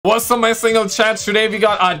What's up, my single chat? Today we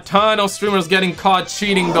got a ton of streamers getting caught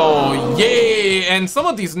cheating though. Yay! And some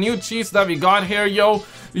of these new cheats that we got here, yo,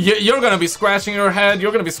 you're gonna be scratching your head,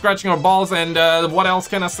 you're gonna be scratching your balls, and what else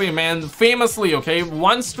can I say, man? Famously, okay,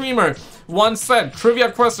 one streamer once said,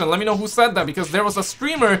 trivia question, let me know who said that, because there was a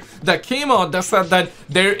streamer that came out that said that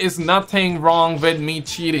there is nothing wrong with me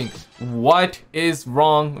cheating. What is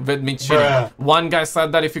wrong with me cheating? Bruh. One guy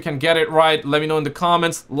said that. If you can get it right, let me know in the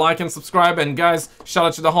comments. Like and subscribe. And guys, shout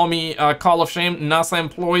out to the homie Call of Shame, NASA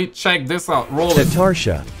employee. Check this out. Roll it.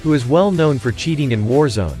 Natasha, who is well known for cheating in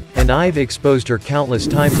Warzone, and I've exposed her countless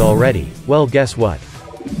times already. Well, guess what?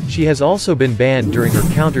 She has also been banned during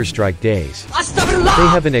her Counter-Strike days. They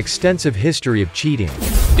have an extensive history of cheating.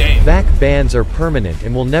 Damn. Back bans are permanent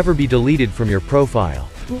and will never be deleted from your profile.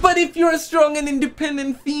 But if you're a strong and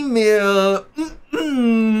independent female,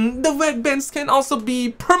 the back bans can also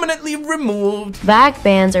be permanently removed. Back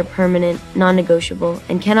bans are permanent, non-negotiable,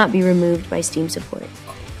 and cannot be removed by Steam support.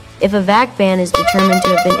 If a VAC ban is determined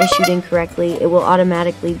to have been issued incorrectly, it will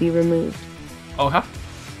automatically be removed. Oh, huh?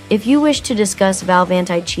 If you wish to discuss Valve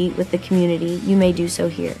anti-cheat with the community, you may do so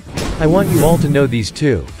here. I want you all to know these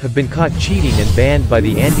two have been caught cheating and banned by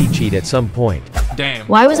the anti-cheat at some point. Damn.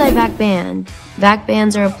 Why was I VAC banned? VAC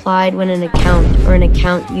bans are applied when an account or an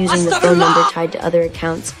account using the phone number tied to other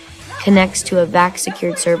accounts connects to a VAC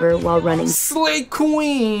secured server while running Slay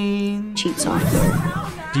Queen cheat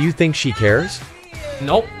software. Do you think she cares?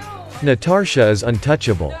 Nope. Natasha is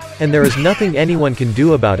untouchable, and there is nothing anyone can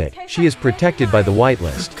do about it. She is protected by the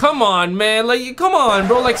whitelist. Come on, man. Like, come on,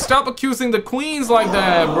 bro. Like, stop accusing the queens like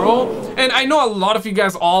that, bro. And I know a lot of you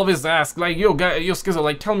guys always ask, like, yo, SKizzle,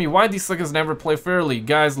 like, tell me why these suckers never play fairly.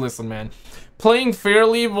 Guys, listen, man. Playing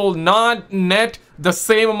fairly will not net the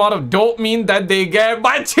same amount of dopamine that they get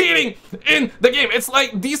by cheating in the game. It's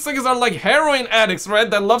like these suckers are like heroin addicts, right?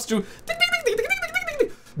 That loves to...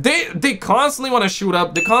 They constantly want to shoot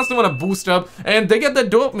up, they constantly want to boost up, and they get the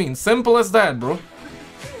dopamine. Simple as that, bro.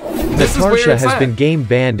 Natasha has been game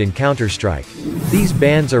banned in Counter-Strike. These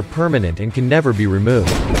bans are permanent and can never be removed.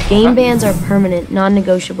 Game bans are permanent,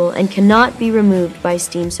 non-negotiable, and cannot be removed by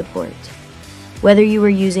Steam support. Whether you were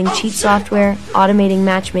using cheat software, automating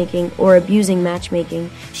matchmaking, or abusing matchmaking,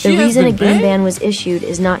 the reason a game ban was issued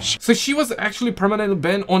is not so she was actually permanently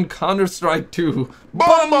banned on Counter-Strike too.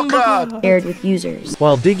 shared with users.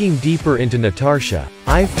 While digging deeper into Natasha,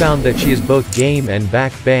 I've found that she is both game and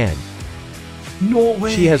back banned. No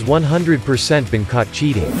way. She has 100% been caught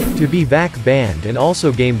cheating. To be back banned and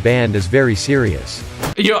also game banned is very serious.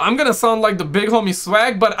 Yo, I'm gonna sound like the big homie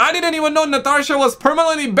Swagg, but I didn't even know Natasha was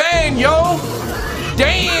permanently banned, yo!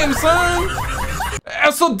 Damn, son!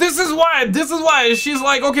 So this is why she's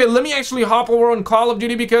like, okay, let me actually hop over on Call of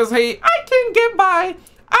Duty because, hey, I can get by.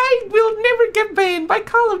 I will never get banned by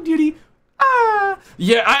Call of Duty. Ah.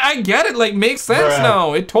 Yeah, I get it, like, makes sense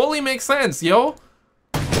now. It totally makes sense, yo.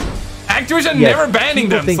 Activision never banning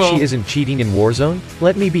them, think she isn't cheating in Warzone?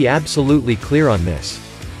 Let me be absolutely clear on this.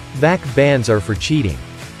 VAC bans are for cheating,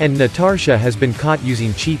 and Natasha has been caught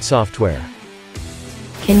using cheat software.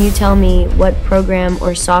 Can you tell me what program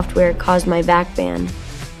or software caused my VAC ban?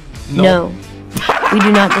 No. We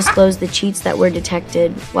do not disclose the cheats that were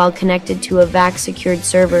detected while connected to a VAC secured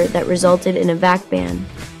server that resulted in a VAC ban.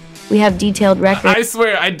 We have detailed records. I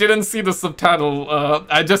swear, I didn't see the subtitle.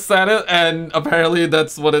 I just said it, and apparently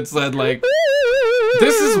that's what it said, like...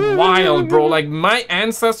 This is wild, bro. Like, my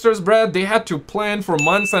ancestors, bruh, they had to plan for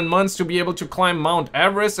months and months to be able to climb Mount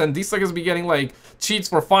Everest, and these suckers be getting, like, cheats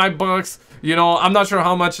for $5. You know, I'm not sure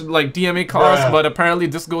how much, like, DMA costs, but apparently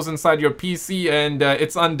this goes inside your PC, and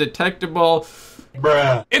it's undetectable.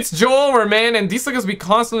 It's JoeWo, man, and these suckers be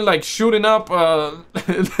constantly, like, shooting up,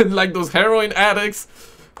 like those heroin addicts.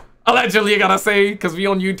 Allegedly, I gotta say, because we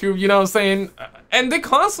on YouTube, you know what I'm saying? And they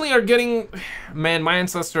constantly are getting... Man, my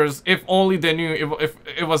ancestors, if only they knew if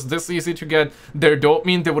it was this easy to get their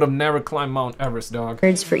dopamine, they would have never climbed Mount Everest, dog.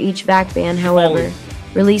 For each VAC ban, however,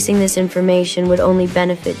 releasing this information would only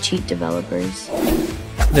benefit cheat developers.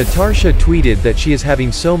 Natasha tweeted that she is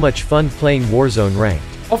having so much fun playing Warzone ranked.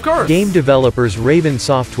 Of course. Game developers Raven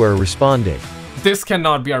Software responded. This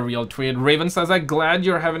cannot be a real tweet. Raven says, I'm glad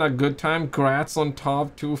you're having a good time. Grats on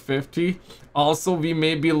top 250. Also, we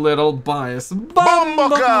may be little biased. Little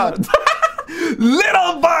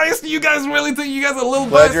biased? You guys really think you guys are a little biased?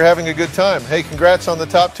 Glad you're having a good time. Hey, congrats on the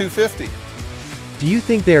top 250. Do you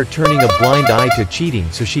think they are turning a blind eye to cheating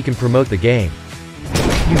so she can promote the game?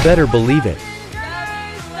 You better believe it.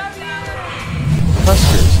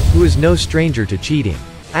 Huskers, who is no stranger to cheating,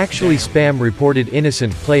 actually spam reported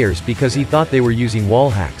innocent players because he thought they were using wall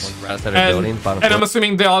hacks. And I'm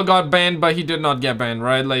assuming they all got banned, but he did not get banned,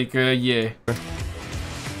 right? Like, yeah.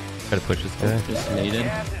 Try to push this guy. Just needed.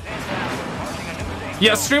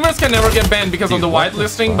 Yeah, streamers can never get banned because of the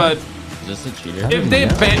whitelisting, but Is this a cheater?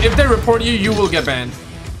 if they report you, you will get banned.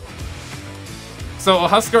 So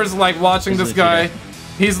Husker's like watching this guy.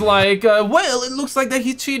 He's like, well, it looks like that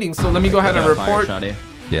he's cheating, so let me go ahead and report.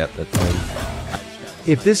 Yep, that's him.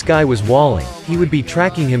 If this guy was walling, he would be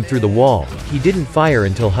tracking him through the wall. He didn't fire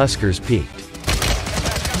until Huskers peeked.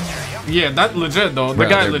 Yeah, that legit though. The Bro,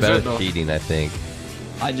 guy they're legit both though. cheating, I think.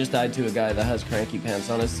 I just died to a guy that has cranky pants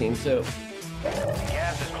on his team too.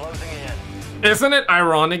 Isn't it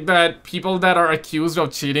ironic that people that are accused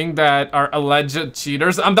of cheating that are alleged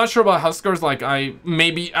cheaters? I'm not sure about Huskers. Like I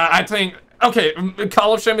think. Okay,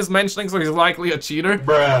 Call of Shame is mentioning, so he's likely a cheater.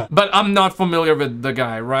 Bruh. But I'm not familiar with the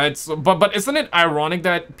guy, right? So, but isn't it ironic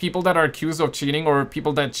that people that are accused of cheating or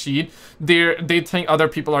people that cheat, they think other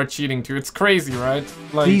people are cheating too? It's crazy, right?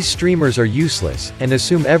 Like, These streamers are useless and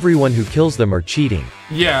assume everyone who kills them are cheating.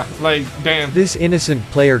 yeah, like damn. This innocent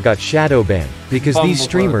player got shadow banned because these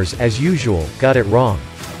streamers, as usual, got it wrong.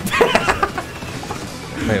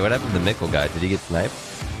 Wait, what happened to the Mickle guy? Did he get sniped?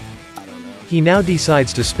 He now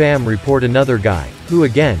decides to spam report another guy, who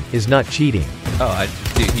again, is not cheating. Oh,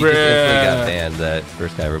 dude, he just instantly got banned, that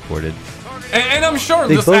first guy reported. And I'm sure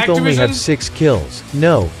They this both Activision, only have 6 kills.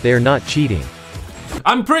 No, they are not cheating.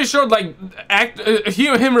 I'm pretty sure like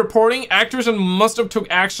him reporting, Activision must have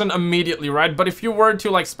took action immediately, right? But if you were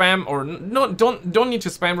to like spam or no, don't need to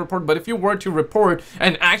spam report, but if you were to report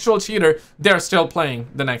an actual cheater, they're still playing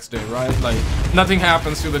the next day, right? Like nothing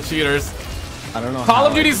happens to the cheaters. I don't know. Call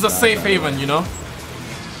of Duty is the safe haven, you know?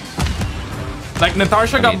 Like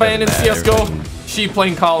Natasha got banned in CSGO, she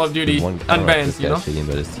playing Call of Duty unbanned, you know? Cheating,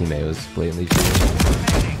 but his teammate was blatantly cheating.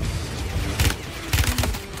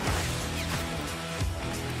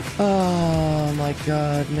 Oh my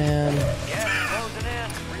god, man.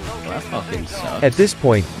 That fucking sucks. At this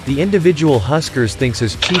point, the individual Huskers thinks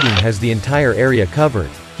his cheating has the entire area covered.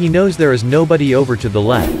 He knows there is nobody over to the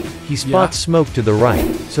left. He spots smoke to the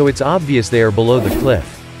right, so it's obvious they are below the cliff.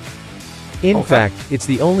 In fact, it's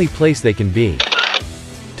the only place they can be.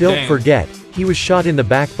 Don't forget, he was shot in the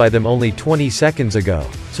back by them only 20 seconds ago,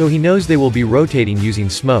 so he knows they will be rotating using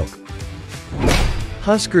smoke.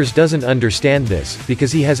 Huskers doesn't understand this,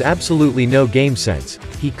 because he has absolutely no game sense.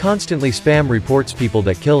 He constantly spam reports people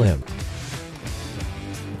that kill him.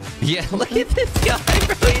 Yeah, look at this guy,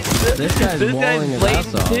 bro. This guy's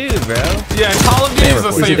blatant too, bro. Yeah, Call of Duty is a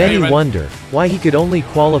Is safe it any haven. wonder why he could only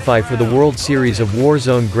qualify for the World Series of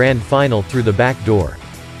Warzone Grand Final through the back door?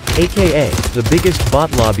 AKA, the biggest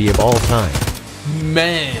bot lobby of all time.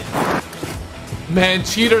 Man,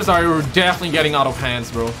 cheaters are definitely getting out of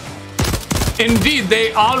hands, bro. Indeed,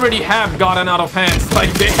 they already have gotten out of hands.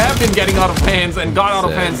 Like, they have been getting out of hands and got out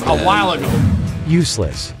of hands a while ago.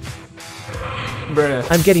 Useless. Bruh.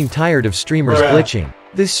 I'm getting tired of streamers glitching.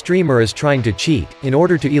 This streamer is trying to cheat, in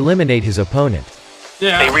order to eliminate his opponent.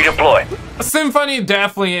 Yeah. They redeploy. Symfuhny,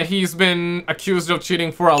 definitely, he's been accused of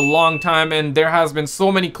cheating for a long time, and there has been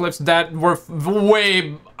so many clips that were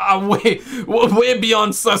way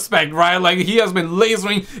beyond suspect, right? Like, he has been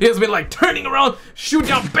lasering, he has been like turning around, shoot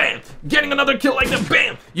down, bam, getting another kill like that,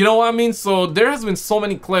 bam. You know what I mean? So there has been so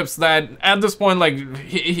many clips that at this point, like,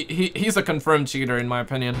 he's a confirmed cheater in my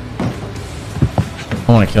opinion.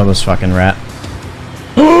 I want to kill this fucking rat.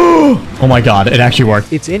 Oh my god, it actually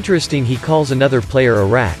worked. It's interesting he calls another player a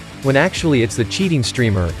rat, when actually it's the cheating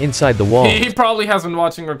streamer inside the wall. He probably has been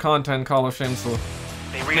watching our content, Call of Shame, so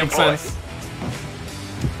makes sense.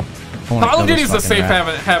 Call of Duty is a safe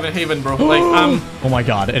haven, bro. Like, oh my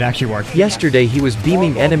god, it actually worked. Yesterday he was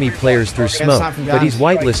beaming enemy players through smoke, but he's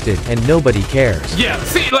whitelisted and nobody cares. yeah,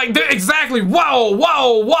 see, like, exactly,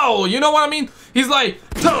 whoa, you know what I mean? He's like,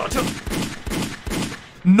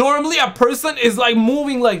 normally a person is like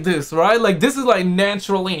moving like this, right? Like, this is like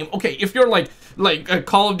natural aim. Okay, if you're like a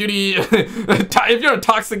Call of Duty, if you're a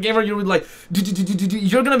toxic gamer, you're like,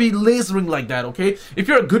 you're gonna be lasering like that, okay? If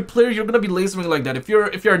you're a good player, you're gonna be lasering like that. If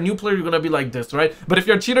you're a new player, you're gonna be like this, right? But if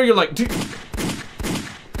you're a cheater, you're like,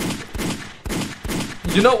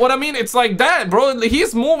 you know what I mean? It's like that, bro.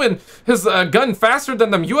 He's moving his gun faster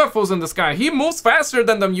than them UFOs in the sky. He moves faster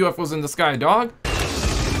than them UFOs in the sky, dog.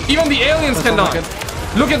 Even the aliens cannot.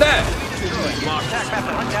 Look at that.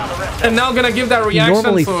 And now gonna give that reaction. He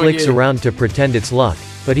normally flicks around to pretend it's luck,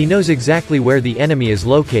 but he knows exactly where the enemy is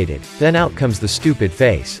located. Then out comes the stupid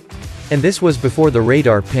face. And this was before the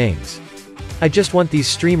radar pings. I just want these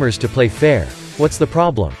streamers to play fair. What's the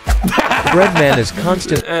problem? Breadman is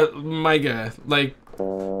constant. My God, like,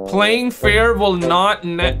 playing fair will not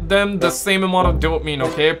net them the same amount of dopamine,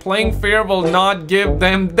 okay? Playing fair will not give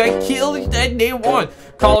them the kill that they want.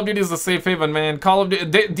 Call of Duty is a safe haven, man. Call of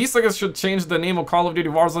Duty. These guys should change the name of Call of Duty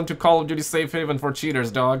Warzone to Call of Duty Safe Haven for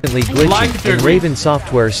cheaters, dog. Glitching, and Raven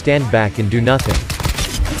Software stand back and do nothing.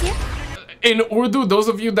 In Urdu, those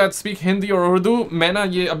of you that speak Hindi or Urdu, मैं ना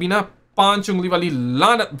ये अभी ना 5 उंगली वाली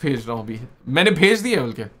लानत भेज रहा हूँ अभी. मैंने भेज दिया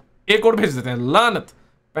बल्कि. एक और भेज देते हैं. लानत.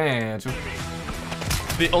 पैंच.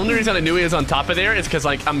 The only reason I knew he was on top of there is because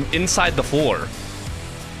like I'm inside the floor.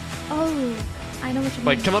 Oh, I know what you mean.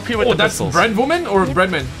 Like come up here with the pistols. Bread woman or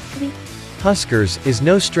breadman? Huskers is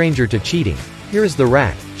no stranger to cheating. Here is the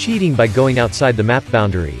rat, cheating by going outside the map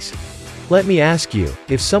boundaries. Let me ask you,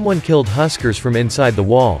 if someone killed Huskers from inside the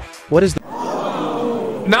wall, what is the...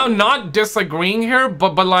 Now, not disagreeing here,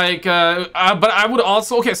 but like, but I would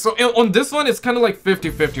also... Okay, so on this one, it's kind of like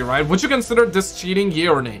 50-50, right? Would you consider this cheating, yeah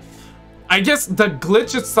or nay? I guess the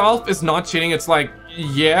glitch itself is not cheating. It's like,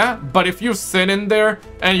 yeah, but if you sit in there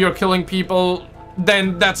and you're killing people,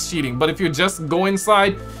 then that's cheating. But if you just go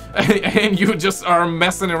inside and you just are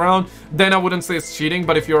messing around, then I wouldn't say it's cheating.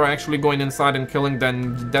 But if you're actually going inside and killing,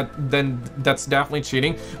 then that's definitely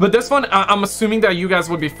cheating. But this one, I'm assuming that you guys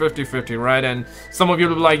would be 50-50, right? And some of you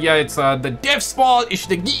will be like, yeah, it's the dev's fault, it's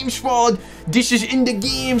the game's fault, this is in the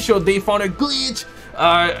game, so they found a glitch.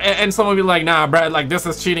 And some of you like, nah, Brad, like this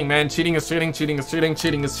is cheating, man. Cheating is cheating, cheating is cheating,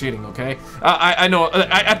 cheating is cheating, okay? I know,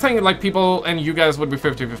 I think like people and you guys would be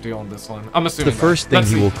 50-50 on this one. I'm assuming The first thing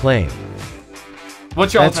he will claim.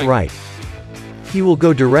 What y'all think? That's right. He will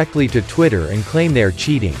go directly to Twitter and claim they're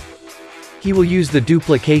cheating. He will use the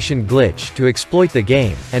duplication glitch to exploit the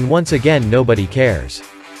game, and once again nobody cares.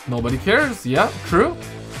 Nobody cares, yeah, true.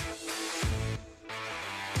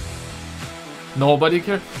 Nobody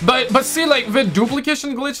cares. But see, like with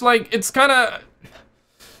duplication glitch, like it's kind of,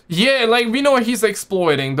 yeah, like we know he's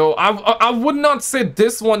exploiting though. I would not say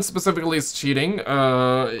this one specifically is cheating.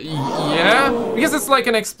 Yeah, because it's like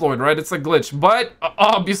an exploit, right? It's a glitch, but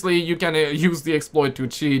obviously you can use the exploit to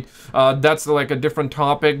cheat. That's like a different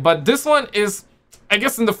topic. But this one is, I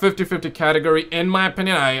guess, in the 50-50 category, in my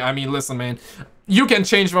opinion. I mean, listen, man, you can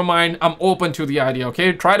change my mind. I'm open to the idea,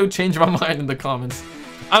 okay? Try to change my mind in the comments.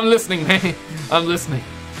 I'm listening, man. I'm listening.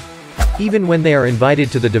 Even when they are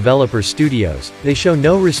invited to the developer studios, they show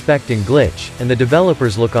no respect in glitch, and the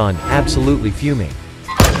developers look on, absolutely fuming.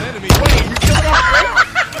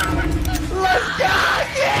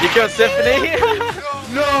 You killed Symfuhny?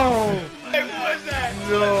 No! What was that?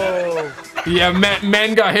 No! Yeah,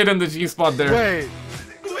 man got hit in the G spot there. Wait.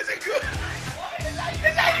 Who is it good? Is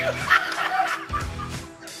that you?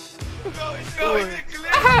 No, it's it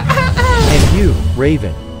And you,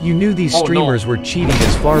 Raven, you knew these streamers were cheating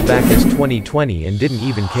as far back as 2020 and didn't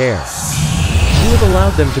even care. You have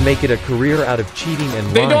allowed them to make it a career out of cheating and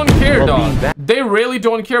lying. They don't care, dog. They really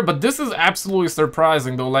don't care, but this is absolutely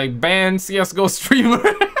surprising, though. Like, ban CSGO streamer.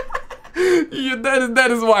 Yeah,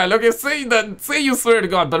 that is wild. Okay, say you swear to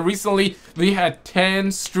God, but recently we had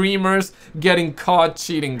 10 streamers getting caught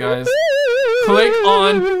cheating, guys. Click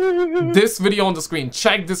on this video on the screen.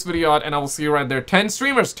 Check this video out, and I will see you right there. 10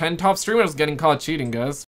 streamers, 10 top streamers getting caught cheating, guys.